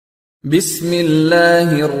بسم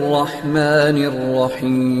الله الرحمن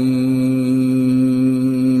الرحيم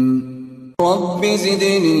رب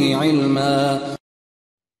زدني علما.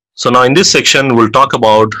 So now in this section, we'll talk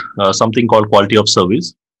about something called quality of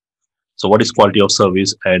service. So what is quality of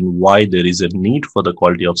service and why there is a need for the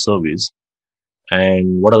quality of service,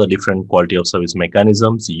 and what are the different quality of service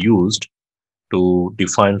mechanisms used to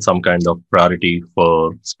define some kind of priority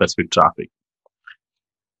for specific traffic.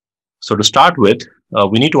 So to start with,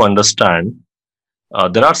 we need to understand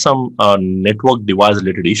there are some network device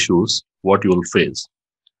related issues what you will face.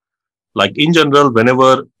 Like in general,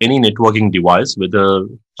 whenever any networking device, whether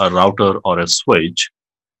a router or a switch,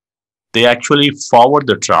 they actually forward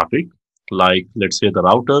the traffic. Like let's say the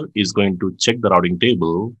router is going to check the routing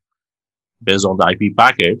table based on the IP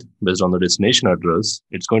packet, based on the destination address.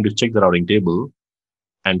 It's going to check the routing table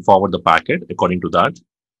and forward the packet according to that.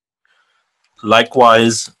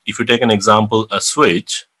 Likewise, if you take an example, a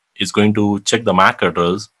switch is going to check the MAC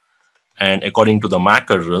address, and according to the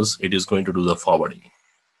MAC address, it is going to do the forwarding.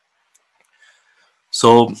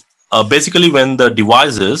 So basically, when the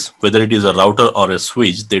devices, whether it is a router or a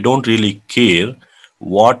switch, they don't really care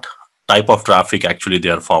what type of traffic actually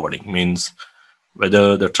they are forwarding. Means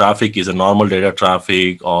whether the traffic is a normal data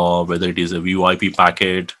traffic, or whether it is a VoIP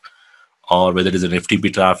packet, or whether it is an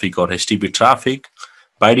FTP traffic or HTTP traffic,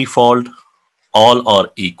 by default, all are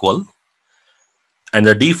equal. And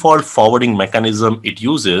the default forwarding mechanism it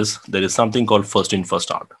uses, there is something called first in, first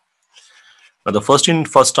out. Now the first in,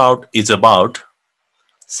 first out is about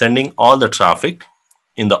sending all the traffic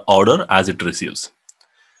in the order as it receives.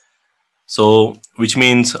 So which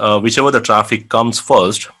means whichever the traffic comes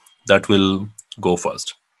first, that will go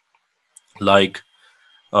first. Like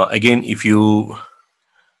again, if you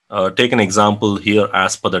take an example here,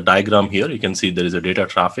 as per the diagram here, you can see there is a data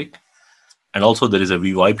traffic and also there is a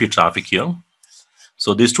VoIP traffic here.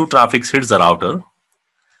 So these two traffics hits the router,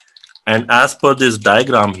 and as per this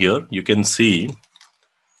diagram here, you can see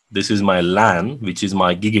this is my LAN, which is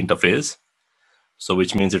my gig interface. So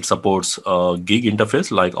which means it supports a gig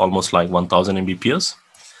interface, like almost like 1000 Mbps.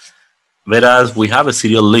 Whereas we have a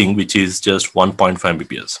serial link, which is just 1.5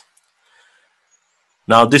 Mbps.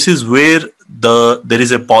 Now this is where there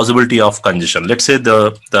is a possibility of congestion. Let's say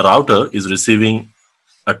the router is receiving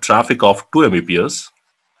a traffic of 2 Mbps.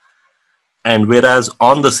 And whereas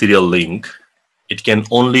on the serial link, it can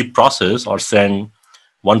only process or send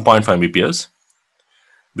 1.5 Mbps,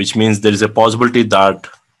 which means there is a possibility that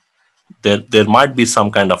there might be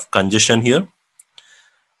some kind of congestion here.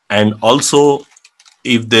 And also,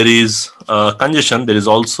 if there is congestion, there is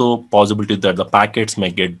also possibility that the packets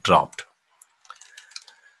may get dropped.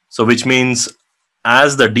 So which means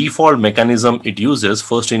as the default mechanism, it uses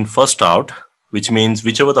first in, first out, which means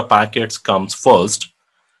whichever the packets comes first,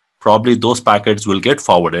 probably those packets will get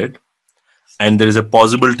forwarded. And there is a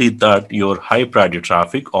possibility that your high priority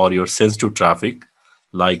traffic or your sensitive traffic,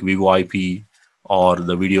 like VoIP or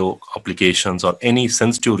the video applications or any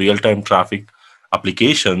sensitive real-time traffic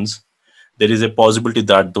applications, there is a possibility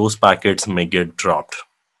that those packets may get dropped.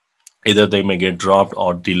 Either they may get dropped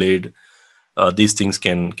or delayed. These things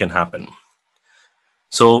can happen.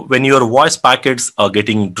 So when your voice packets are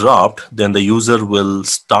getting dropped, then the user will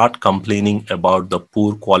start complaining about the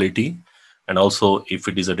poor quality. And also, if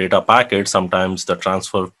it is a data packet, sometimes the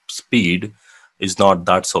transfer speed is not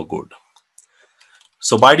that so good.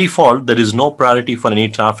 So by default, there is no priority for any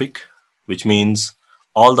traffic, which means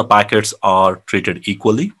all the packets are treated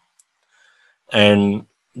equally. And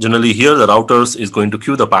generally here, the routers is going to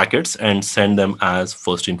queue the packets and send them as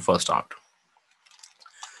first in, first out.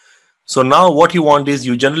 So now what you want is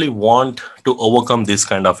you generally want to overcome these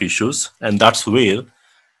kind of issues, and that's where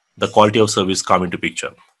the quality of service come into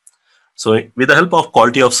picture. So with the help of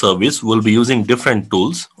quality of service, we'll be using different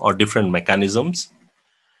tools or different mechanisms.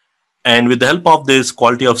 And with the help of this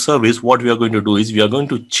quality of service, what we are going to do is we are going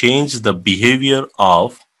to change the behavior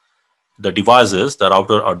of the devices, the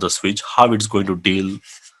router or the switch, how it's going to deal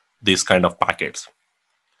these kind of packets.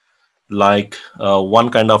 Like one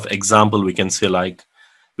kind of example we can say, like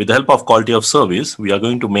with the help of quality of service, we are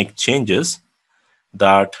going to make changes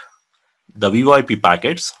that the VoIP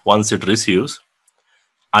packets, once it receives,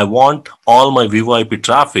 I want all my VoIP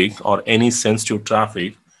traffic or any sensitive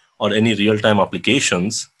traffic or any real-time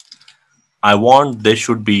applications, I want they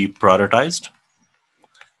should be prioritized.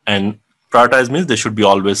 And prioritized means they should be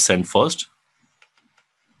always sent first.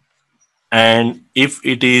 And if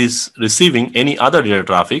it is receiving any other data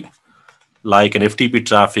traffic, like an FTP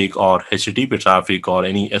traffic or HTTP traffic or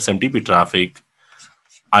any SMTP traffic,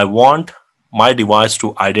 I want my device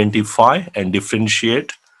to identify and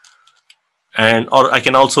differentiate And or I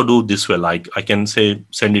can also do this way, like I can say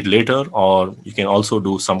send it later, or you can also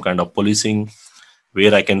do some kind of policing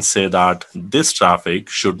where I can say that this traffic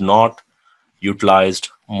should not utilized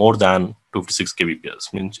more than 56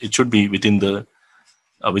 kbps. Means it should be within the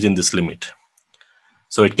within this limit.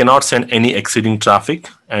 So it cannot send any exceeding traffic,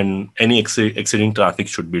 and any exceeding traffic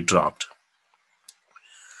should be dropped.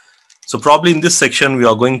 So probably in this section we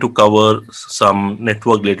are going to cover some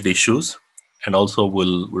network related issues, and also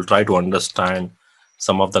we'll try to understand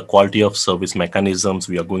some of the quality of service mechanisms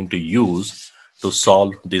we are going to use to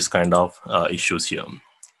solve these kind of issues here.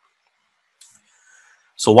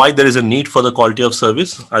 So why there is a need for the quality of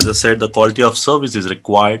service? As I said, the quality of service is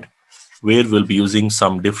required where we'll be using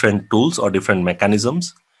some different tools or different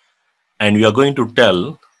mechanisms, and we are going to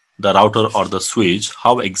tell the router or the switch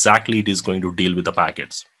how exactly it is going to deal with the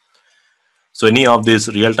packets. So any of these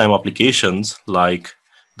real-time applications like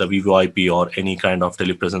the VoIP or any kind of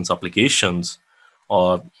telepresence applications,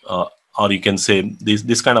 or you can say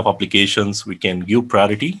this kind of applications, we can give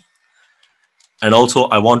priority. And also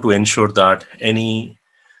I want to ensure that any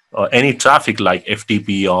traffic like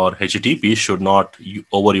FTP or HTTP should not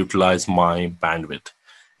overutilize my bandwidth.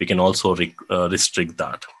 We can also restrict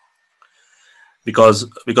that, because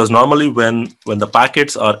normally when the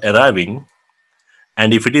packets are arriving,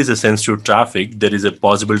 and if it is a sensitive traffic, there is a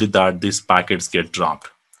possibility that these packets get dropped.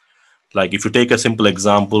 Like if you take a simple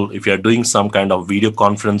example, if you are doing some kind of video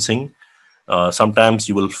conferencing, sometimes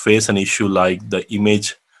you will face an issue like the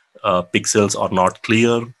image pixels are not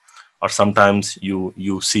clear, or sometimes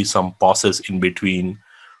you see some pauses in between,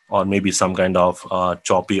 or maybe some kind of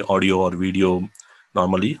choppy audio or video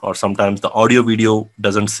normally, or sometimes the audio video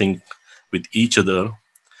doesn't sync with each other,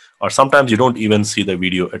 or sometimes you don't even see the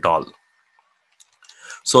video at all.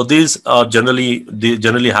 So these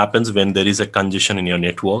generally happens when there is a congestion in your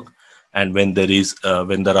network, and when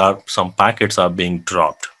there are some packets are being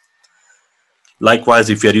dropped. Likewise,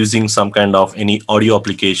 if you're using some kind of any audio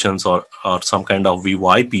applications or some kind of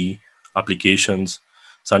VoIP applications,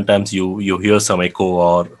 sometimes you hear some echo,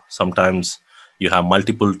 or sometimes you have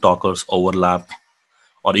multiple talkers overlap,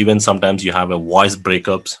 or even sometimes you have a voice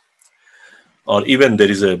breakups, or even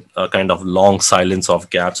there is a kind of long silence of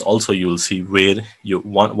gaps. Also you will see where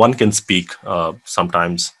one can speak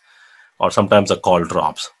sometimes, or sometimes a call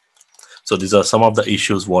drops. So these are some of the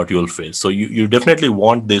issues what you will face. So you definitely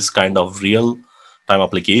want this kind of real time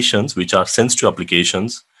applications which are sensitive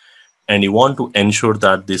applications, and you want to ensure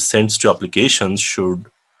that these sensitive applications should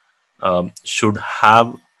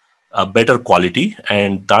have a better quality,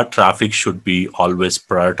 and that traffic should be always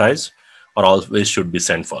prioritized or always should be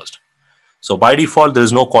sent first. So by default there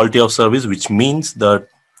is no quality of service, which means that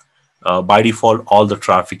by default all the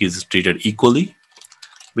traffic is treated equally,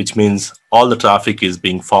 which means all the traffic is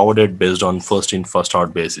being forwarded based on first in first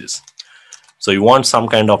out basis. So you want some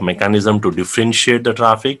kind of mechanism to differentiate the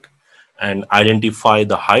traffic and identify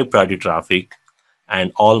the high priority traffic,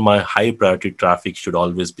 and all my high priority traffic should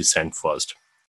always be sent first.